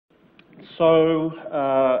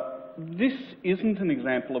This isn't an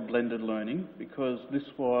example of blended learning because this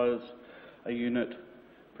was a unit,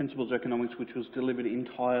 Principles of Economics, which was delivered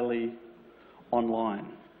entirely online.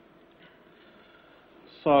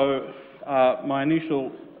 So my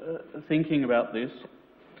initial thinking about this,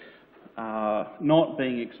 not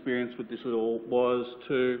being experienced with this at all, was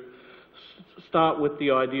to start with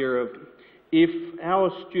the idea of if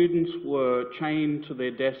our students were chained to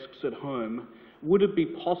their desks at home, would it be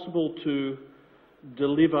possible to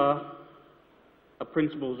deliver a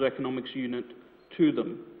Principles of Economics unit to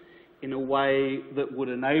them in a way that would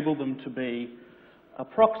enable them to be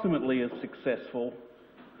approximately as successful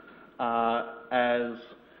as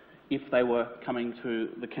if they were coming to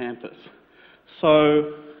the campus.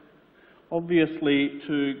 So obviously,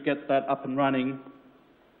 to get that up and running,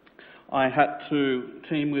 I had to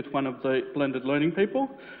team with one of the blended learning people,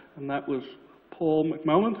 and that was Paul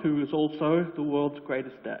McMullen, who is also the world's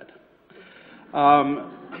greatest dad.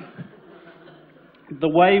 The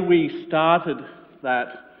way we started that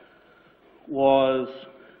was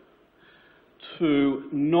to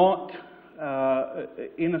not,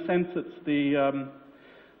 in a sense, it's the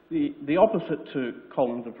opposite to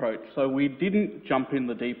Colin's approach. So we didn't jump in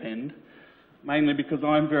the deep end, mainly because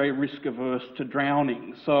I'm very risk averse to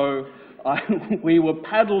drowning. So we were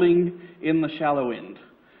paddling in the shallow end,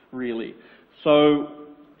 really. So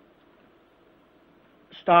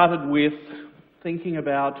started with thinking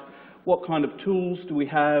about what kind of tools do we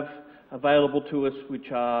have available to us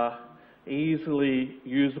which are easily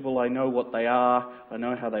usable. I know what they are, I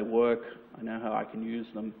know how they work, I know how I can use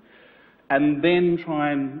them. And then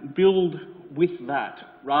try and build with that,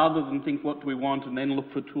 rather than think what do we want and then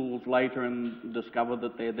look for tools later and discover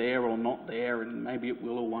that they're there or not there and maybe it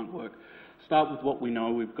will or won't work. Start with what we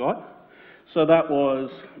know we've got. So that was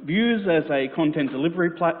vUWS as a content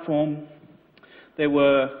delivery platform. There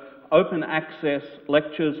were open access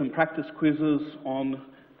lectures and practice quizzes on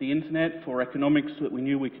the internet for economics that we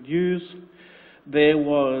knew we could use. There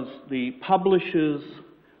was the publisher's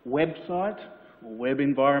website or web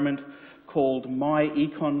environment called My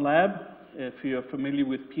Econ Lab. If you're familiar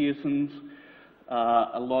with Pearson's,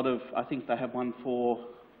 a lot of, I think they have one for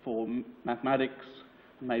mathematics,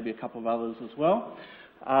 maybe a couple of others as well,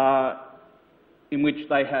 in which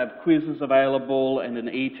they have quizzes available and an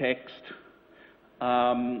e-text.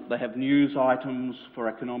 They have news items for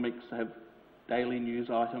economics, they have daily news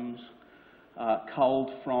items,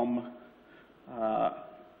 culled from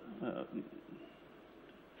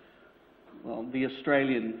well, the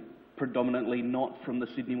Australian, predominantly, not from the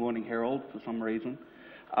Sydney Morning Herald for some reason.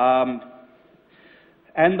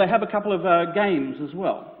 And they have a couple of games as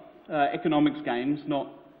well, economics games,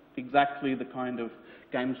 not exactly the kind of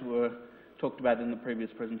games were talked about in the previous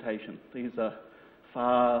presentation. These are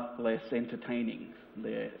far less entertaining.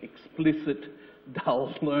 They're explicit,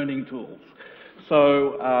 dull learning tools.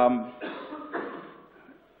 So,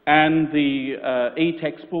 and the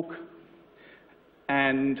e-textbook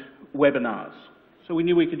and webinars. So we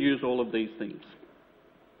knew we could use all of these things.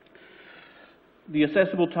 The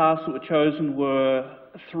accessible tasks that were chosen were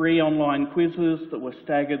 3 online quizzes that were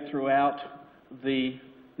staggered throughout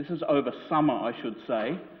this is over summer, I should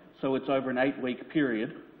say, so it's over an 8-week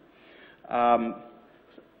period.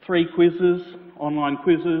 3 quizzes, online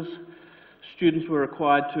quizzes. Students were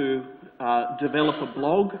required to develop a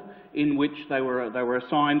blog in which they were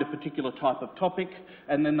assigned a particular type of topic,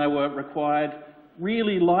 and then they were required,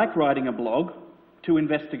 really like writing a blog, to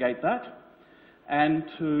investigate that and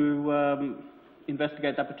to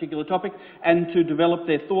investigate that particular topic and to develop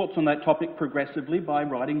their thoughts on that topic progressively by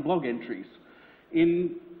writing blog entries.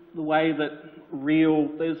 In the way that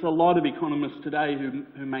there's a lot of economists today who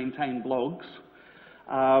maintain blogs.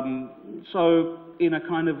 So in a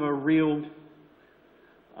kind of a real,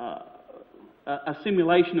 a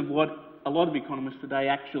simulation of what a lot of economists today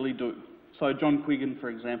actually do. So John Quiggin, for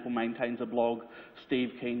example, maintains a blog,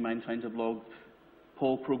 Steve Keen maintains a blog,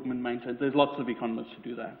 Paul Krugman maintains, there's lots of economists who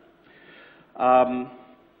do that.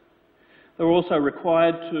 They were also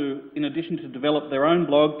required to, in addition to develop their own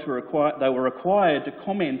blog, they were required to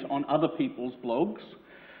comment on other people's blogs,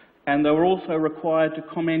 and they were also required to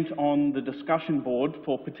comment on the discussion board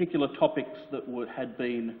for particular topics that had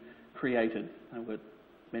been created. They were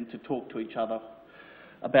meant to talk to each other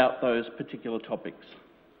about those particular topics.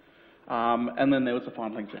 And then there was the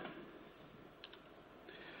final exam.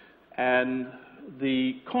 And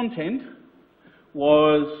the content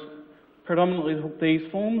was predominantly these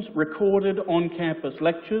forms: recorded on-campus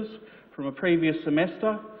lectures from a previous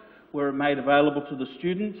semester were made available to the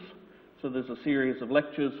students. So there's a series of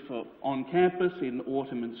lectures for on campus in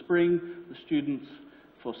autumn and spring. The students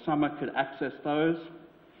for summer could access those.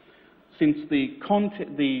 since the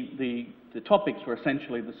topics were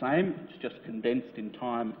essentially the same, it's just condensed in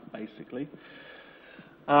time, basically.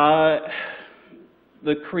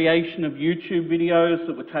 The creation of YouTube videos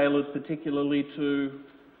that were tailored particularly to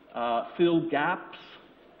fill gaps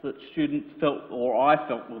that students felt, or I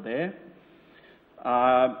felt, were there.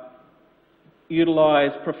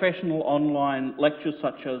 Utilise professional online lectures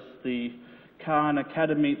such as the Khan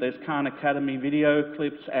Academy, there's Khan Academy video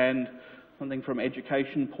clips and something from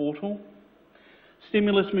Education Portal.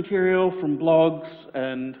 Stimulus material from blogs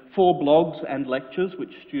and for blogs and lectures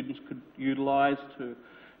which students could utilise to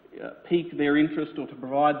pique their interest or to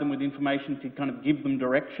provide them with information to kind of give them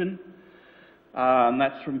direction. And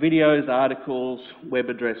that's from videos, articles, web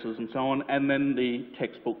addresses and so on, and then the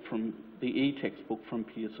textbook from the e-textbook from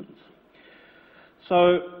Pearson's.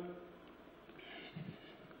 So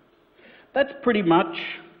that's pretty much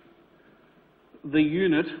the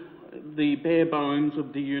unit, the bare bones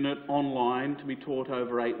of the unit online to be taught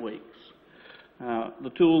over 8 weeks.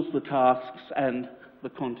 The tools, the tasks and the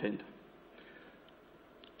content.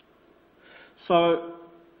 So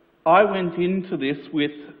I went into this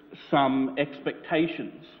with some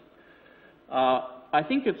expectations. I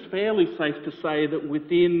think it's fairly safe to say that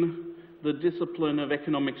within the discipline of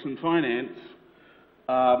economics and finance,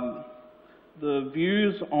 the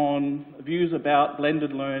views about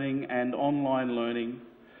blended learning and online learning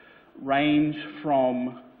range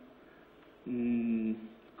from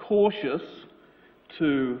cautious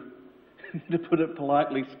to put it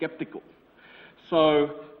politely, sceptical.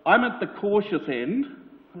 So I'm at the cautious end.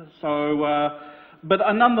 But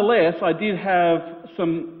nonetheless, I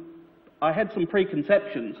had some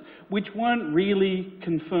preconceptions which weren't really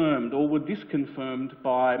confirmed or were disconfirmed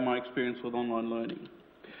by my experience with online learning.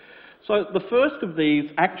 So the first of these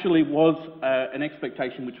actually was an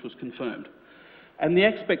expectation which was confirmed. And the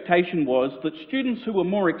expectation was that students who were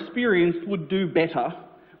more experienced would do better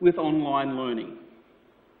with online learning.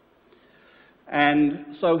 And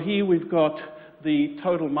so here we've got the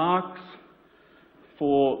total marks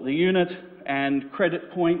for the unit and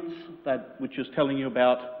credit points, which is telling you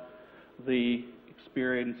about the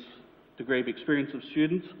degree of experience of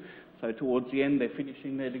students. So towards the end, they're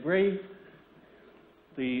finishing their degree.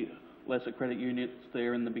 The lesser credit units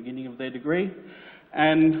there in the beginning of their degree.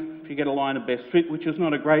 And if you get a line of best fit, which is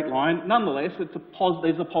not a great line, nonetheless, there's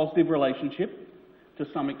a positive relationship to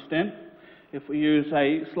some extent. If we use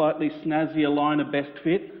a slightly snazzier line of best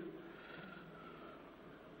fit,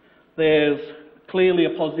 there's clearly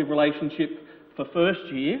a positive relationship for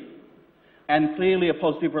first year, and clearly a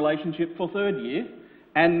positive relationship for third year,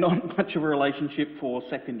 and not much of a relationship for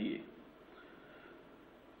second year,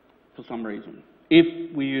 for some reason,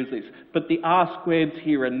 if we use this. But the R-squareds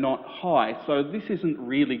here are not high, so this isn't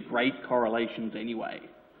really great correlations anyway.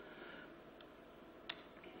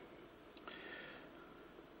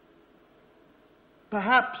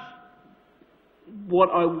 Perhaps what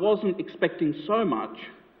I wasn't expecting so much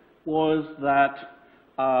was that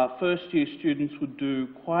first year students would do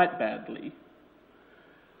quite badly.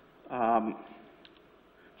 So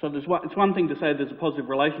it's one thing to say there's a positive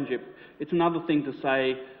relationship. It's another thing to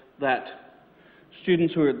say that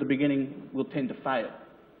students who are at the beginning will tend to fail.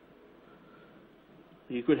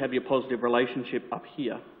 You could have your positive relationship up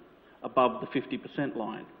here, above the 50%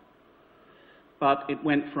 line. But it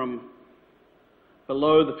went from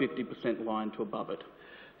below the 50% line to above it.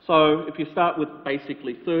 So if you start with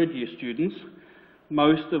basically third year students,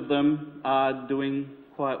 most of them are doing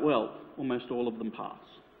quite well. Almost all of them pass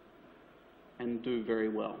and do very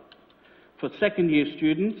well. For second year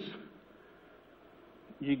students,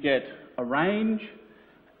 you get a range,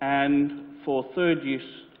 and for first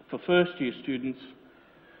year students,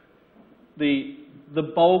 the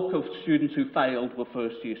bulk of students who failed were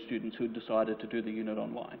first year students who decided to do the unit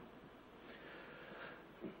online.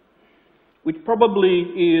 Which probably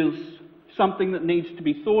is something that needs to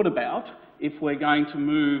be thought about if we're going to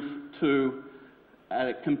move to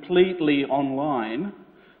a completely online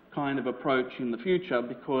kind of approach in the future,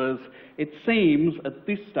 because it seems at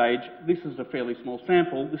this stage, this is a fairly small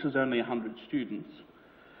sample, this is only 100 students.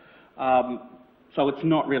 So it's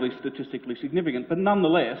not really statistically significant, but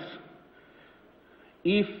nonetheless,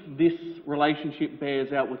 if this relationship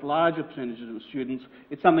bears out with larger percentages of students,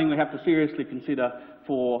 it's something we have to seriously consider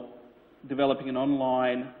for developing an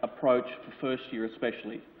online approach for first year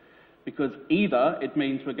especially, because either it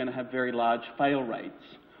means we're going to have very large fail rates,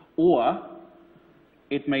 or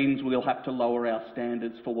it means we'll have to lower our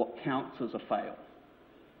standards for what counts as a fail.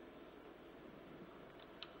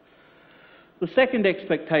 The second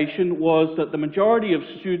expectation was that the majority of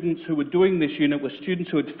students who were doing this unit were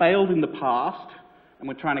students who had failed in the past and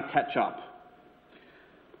were trying to catch up.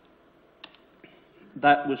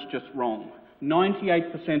 that was just wrong.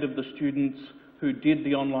 98% of the students who did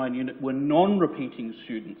the online unit were non-repeating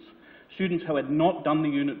students, students who had not done the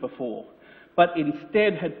unit before, but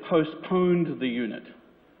instead had postponed the unit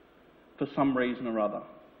for some reason or other.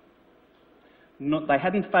 They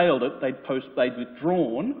hadn't failed it, they'd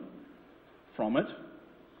withdrawn from it,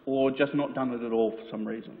 or just not done it at all for some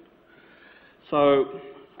reason. So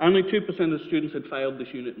only 2% of the students had failed this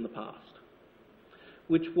unit in the past,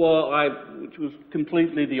 which was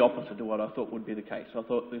completely the opposite to what I thought would be the case. I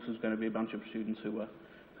thought this was going to be a bunch of students who were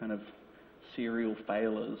kind of serial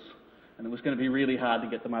failures, and it was going to be really hard to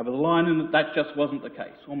get them over the line, and that just wasn't the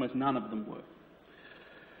case. Almost none of them were.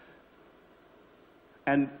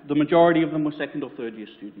 And the majority of them were second or third year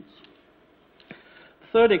students. The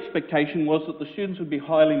third expectation was that the students would be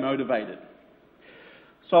highly motivated.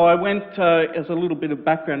 So I went, as a little bit of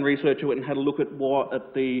background research, I went and had a look at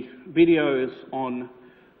the videos on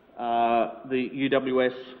the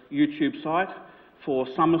vUWS YouTube site for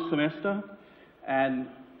summer semester, and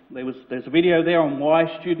there's a video there on why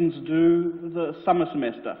students do the summer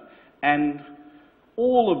semester, and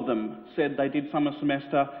all of them said they did summer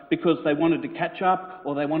semester because they wanted to catch up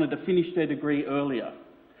or they wanted to finish their degree earlier.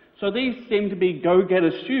 So these seem to be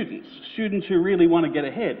go-getter students, students who really want to get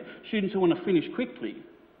ahead, students who want to finish quickly,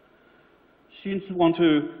 students who want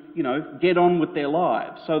to, get on with their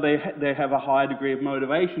lives, so they have a higher degree of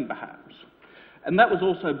motivation perhaps. And that was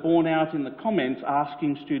also borne out in the comments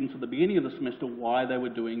asking students at the beginning of the semester why they were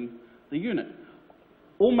doing the unit.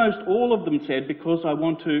 Almost all of them said, because I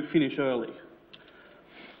want to finish early.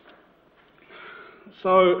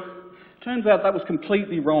 So it turns out that was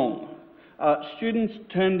completely wrong. Students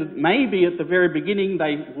maybe at the very beginning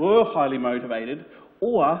they were highly motivated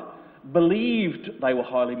or believed they were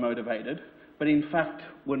highly motivated, but in fact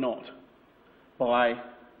were not by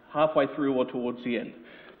halfway through or towards the end.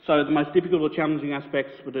 So the most difficult or challenging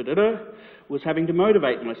aspects was having to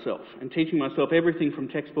motivate myself and teaching myself everything from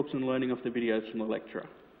textbooks and learning off the videos from the lecturer.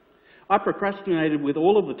 I procrastinated with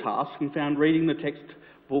all of the tasks and found reading the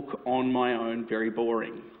textbook on my own very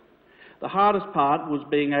boring. The hardest part was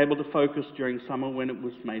being able to focus during summer when it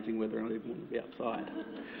was amazing weather and I didn't want to be outside.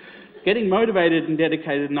 Getting motivated and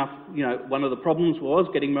dedicated enough, one of the problems was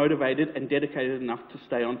getting motivated and dedicated enough to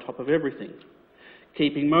stay on top of everything.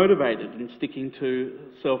 Keeping motivated and sticking to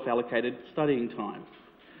self-allocated studying time.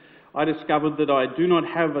 I discovered that I do not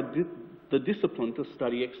have the discipline to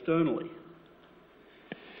study externally.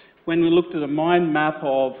 When we looked at a mind map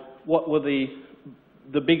of what were the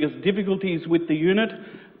biggest difficulties with the unit,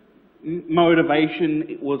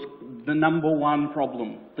 motivation was the #1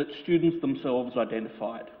 problem that students themselves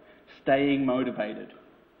identified, staying motivated.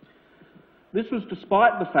 This was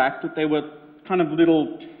despite the fact that there were kind of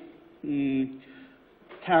little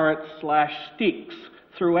carrots/sticks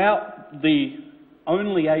throughout the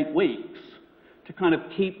only 8 weeks to kind of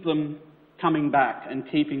keep them coming back and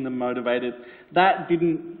keeping them motivated. That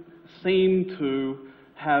didn't seem to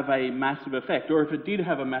have a massive effect, or if it did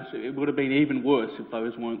have a massive, it would have been even worse if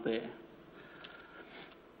those weren't there.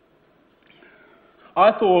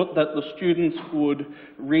 I thought that the students would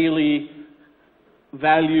really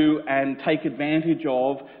value and take advantage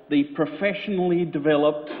of the professionally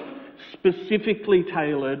developed, specifically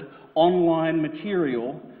tailored online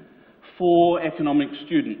material for economics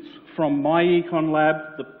students from My Econ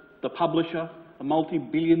Lab, the publisher, a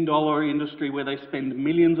multi-billion-dollar industry where they spend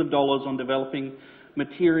millions of dollars on developing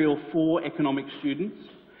material for economics students.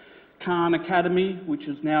 Khan Academy, which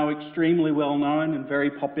is now extremely well known and very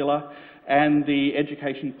popular, and the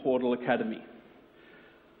Education Portal Academy.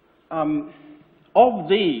 Of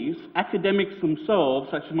these, academics themselves,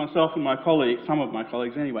 such as myself and my colleagues, some of my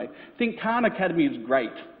colleagues anyway, think Khan Academy is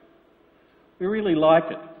great. We really like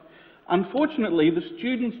it. Unfortunately, the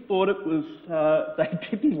students thought it was, they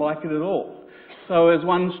didn't like it at all. So as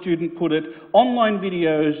one student put it, online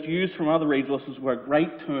videos used from other resources were a great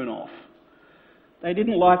turn-off. They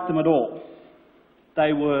didn't like them at all.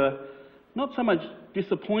 They were not so much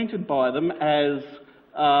disappointed by them as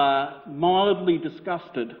mildly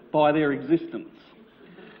disgusted by their existence.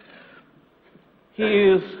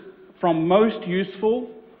 Here's from most useful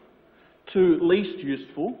to least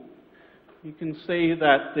useful. You can see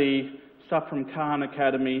that the stuff from Khan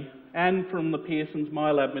Academy and from the Pearson's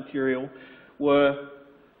MyLab material were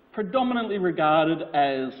predominantly regarded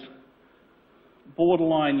as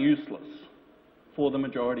borderline useless for the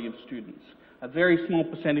majority of students. A very small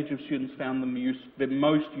percentage of students found them the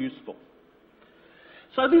most useful.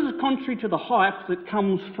 So this is contrary to the hype that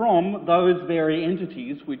comes from those very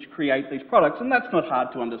entities which create these products, and that's not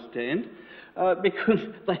hard to understand because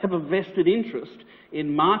they have a vested interest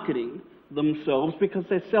in marketing themselves because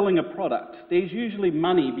they're selling a product. There's usually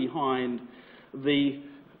money behind the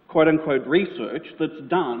quote-unquote research that's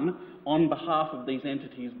done on behalf of these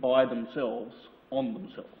entities by themselves, on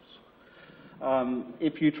themselves.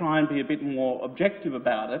 If you try and be a bit more objective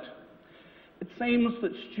about it, it seems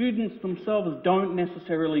that students themselves don't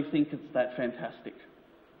necessarily think it's that fantastic.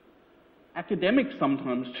 Academics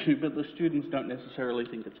sometimes do, but the students don't necessarily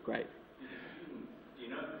think it's great. Do you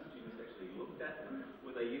know if the students actually looked at them?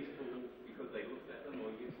 Were they useful because they looked at them,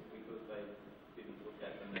 or useful because they didn't look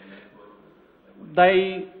at them and therefore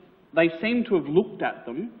they seem to have looked at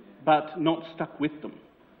them, but not stuck with them.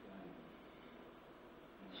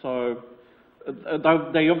 So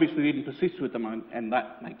they obviously didn't persist with them, and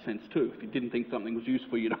that makes sense too. If you didn't think something was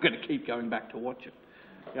useful, you're not going to keep going back to watch it.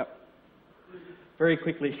 Yep. Very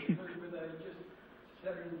quickly. Were they just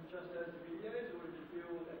having just those videos, or did you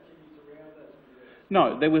build activities around those videos? No,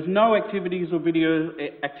 there was no activities or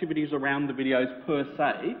activities around the videos per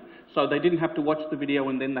se, so they didn't have to watch the video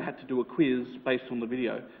and then they had to do a quiz based on the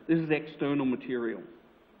video. This is external material.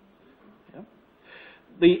 Yeah.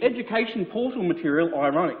 The education portal material,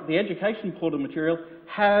 ironic, the education portal material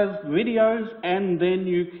has videos, and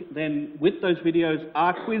then with those videos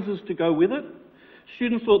are quizzes to go with it.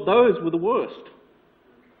 Students thought those were the worst.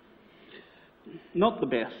 Not the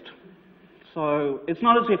best. So it's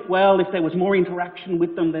not as if, well, if there was more interaction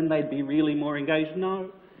with them, then they'd be really more engaged.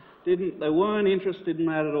 No, they weren't interested in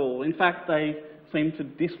that at all. In fact, they seemed to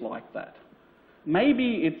dislike that.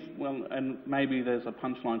 Maybe it's, well, and maybe there's a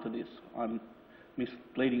punchline to this. I'm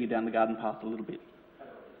leading you down the garden path a little bit.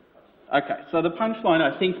 Okay, so the punchline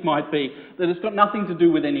I think might be that it's got nothing to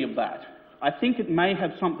do with any of that. I think it may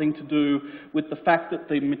have something to do with the fact that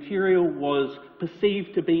the material was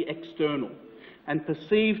perceived to be external and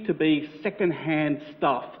perceived to be second-hand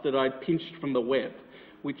stuff that I'd pinched from the web,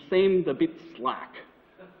 which seemed a bit slack,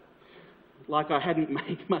 like I hadn't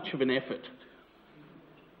made much of an effort.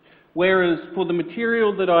 Whereas for the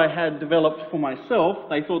material that I had developed for myself,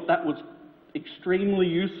 they thought that was extremely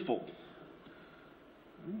useful.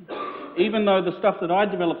 Even though the stuff that I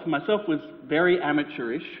developed for myself was very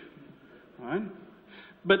amateurish. Right?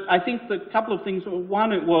 But I think that a couple of things.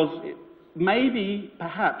 One, it was maybe,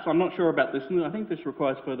 perhaps, I'm not sure about this, and I think this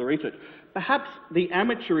requires further research, perhaps the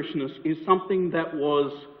amateurishness is something that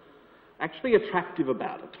was actually attractive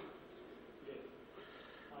about it.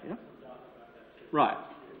 Yeah? Right.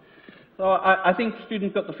 So I think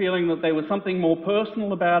students got the feeling that there was something more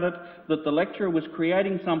personal about it, that the lecturer was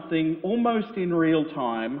creating something almost in real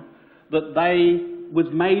time that was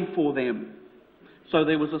made for them. So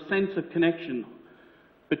there was a sense of connection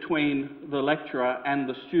between the lecturer and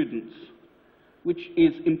the students, which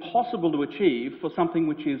is impossible to achieve for something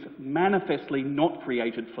which is manifestly not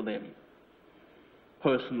created for them,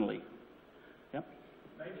 personally. Yep.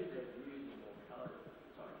 Maybe they're using more colour.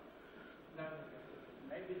 Sorry. No.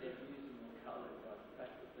 Maybe they're using more colour by the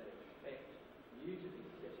fact that they expect you to be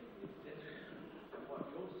setting the assessment. And what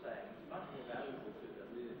you're saying is much more valuable to them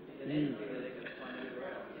than anything that they're going to find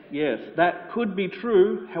anywhere else. Yes, that could be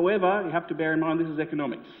true. However, you have to bear in mind this is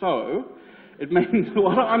economics. So, it means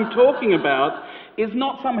what I'm talking about is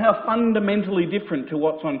not somehow fundamentally different to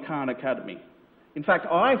what's on Khan Academy. In fact,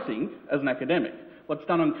 I think, as an academic, what's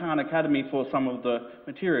done on Khan Academy for some of the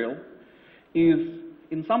material is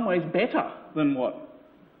in some ways better than what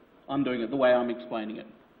I'm doing it, the way I'm explaining it.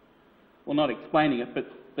 Well, not explaining it, but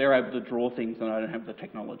they're able to draw things and I don't have the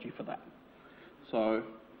technology for that. So,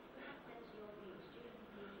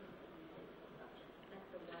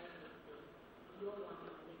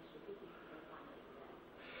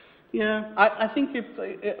 yeah, I think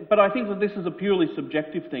but I think that this is a purely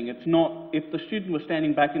subjective thing. It's not, if the student was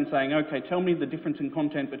standing back and saying, okay, tell me the difference in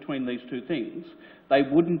content between these two things, they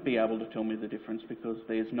wouldn't be able to tell me the difference because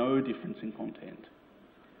there's no difference in content.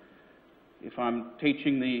 If I'm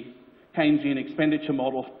teaching the Keynesian expenditure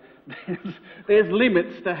model, there's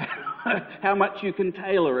limits to how much you can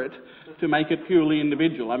tailor it to make it purely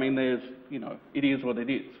individual. I mean, it is what it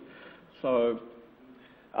is. So,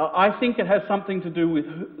 I think it has something to do with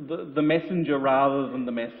the messenger rather than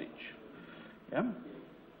the message. Yeah? I was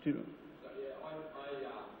a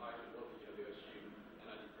vUWS student and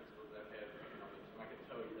I did principles of economics, and I can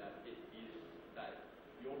tell you that it is that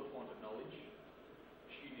you're the font of knowledge.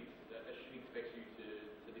 A student expects you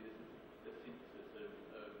to be the synthesis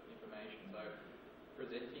of information. So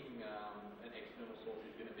presenting an external source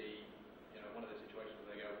is going to be one of those situations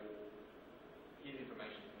where they go, well, his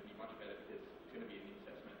information is going to be much better because it's going to be an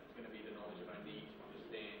assessment. It's going to be the knowledge that I need to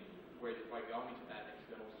understand. Whereas if I go into that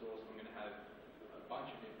external source, I'm going to have a bunch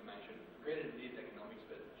of information. Granted, it is economics,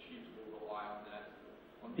 but students will rely on that,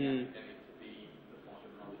 on the academic to be the font of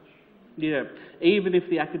knowledge. Yeah, even if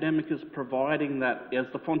the academic is providing that as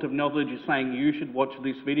the font of knowledge is saying you should watch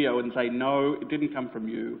this video and say no, it didn't come from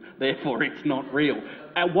you, therefore it's not real,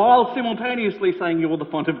 while simultaneously saying you're the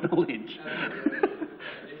font of knowledge. It's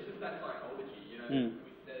just that psychology, you know,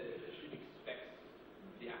 the student expects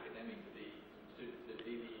the academic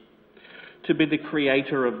to be the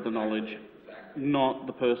creator of the knowledge, not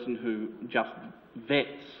the person who just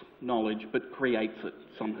vets knowledge but creates it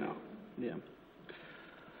somehow. Yeah.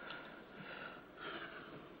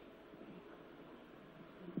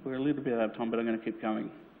 We're a little bit out of time, but I'm going to keep going.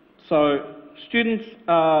 So students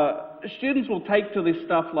will take to this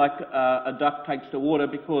stuff like a duck takes to water,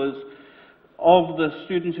 because of the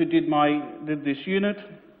students who did this unit,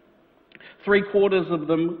 3/4 of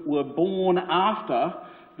them were born after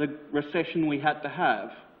the recession we had to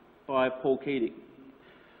have by Paul Keating.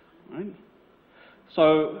 Right?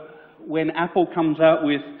 So when Apple comes out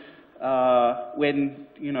with when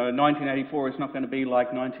 1984 is not going to be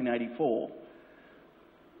like 1984.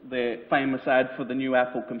 Their famous ad for the new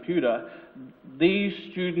Apple computer, these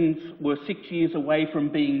students were 6 years away from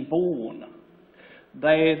being born.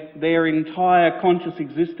 Their entire conscious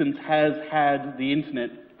existence has had the internet.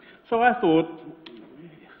 So I thought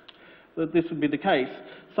that this would be the case.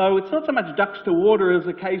 So it's not so much ducks to water as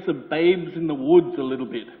a case of babes in the woods a little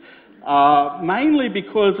bit. Mainly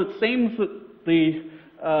because it seems that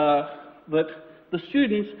the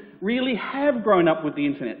students really have grown up with the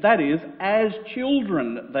internet. That is, as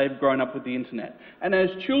children, they've grown up with the internet. And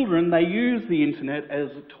as children, they use the internet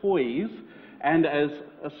as toys and as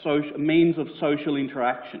a means of social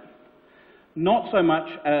interaction. Not so much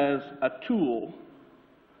as a tool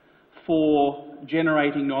for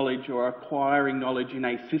generating knowledge or acquiring knowledge in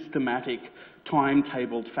a systematic,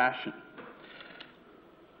 timetabled fashion.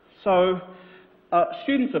 So,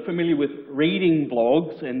 students are familiar with reading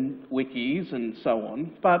blogs and wikis and so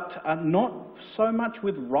on, but not so much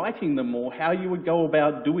with writing them or how you would go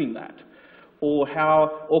about doing that, or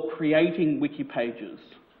creating wiki pages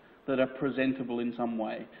that are presentable in some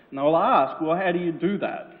way. And they'll ask, well, how do you do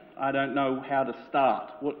that? I don't know how to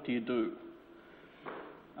start. What do you do?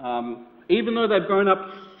 Even though they've grown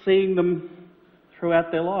up seeing them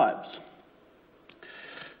throughout their lives.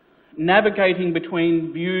 Navigating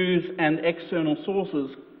between views and external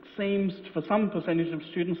sources seems, for some percentage of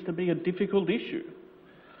students, to be a difficult issue.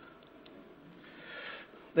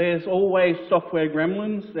 There's always software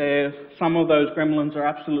gremlins. Some of those gremlins are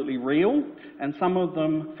absolutely real, and some of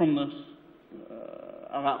them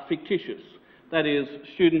are fictitious. That is,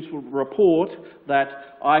 students will report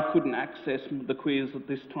that I couldn't access the quiz at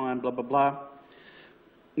this time, blah, blah, blah.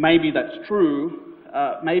 Maybe that's true.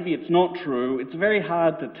 Maybe it's not true. It's very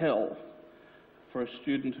hard to tell for a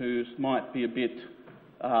student who might be a bit,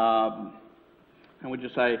 how would you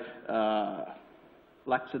say,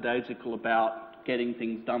 lackadaisical about getting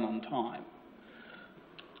things done on time.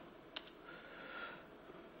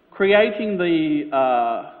 Creating the...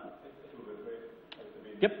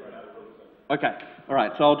 Yep. Okay. All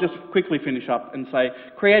right. So I'll just quickly finish up and say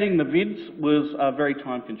creating the vids was very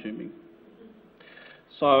time consuming.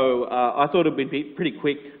 So I thought it would be pretty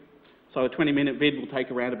quick. So a 20-minute vid will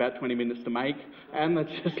take around about 20 minutes to make, and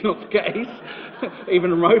that's just not the case,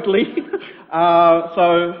 even remotely.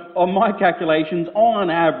 So on my calculations, on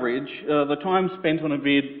average, the time spent on a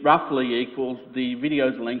vid roughly equals the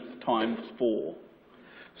video's length times 4.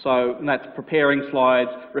 So that's preparing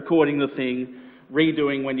slides, recording the thing,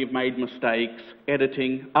 redoing when you've made mistakes,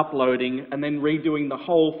 editing, uploading, and then redoing the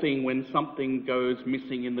whole thing when something goes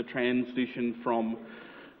missing in the transition from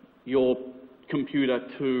your computer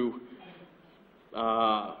to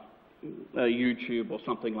YouTube or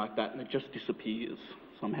something like that, and it just disappears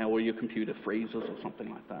somehow, or your computer freezes or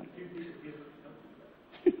something like that.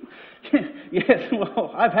 Yes,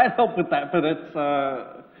 well, I've had help with that, but it's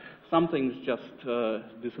some things just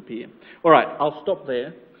disappear. All right, I'll stop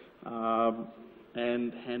there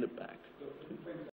and hand it back.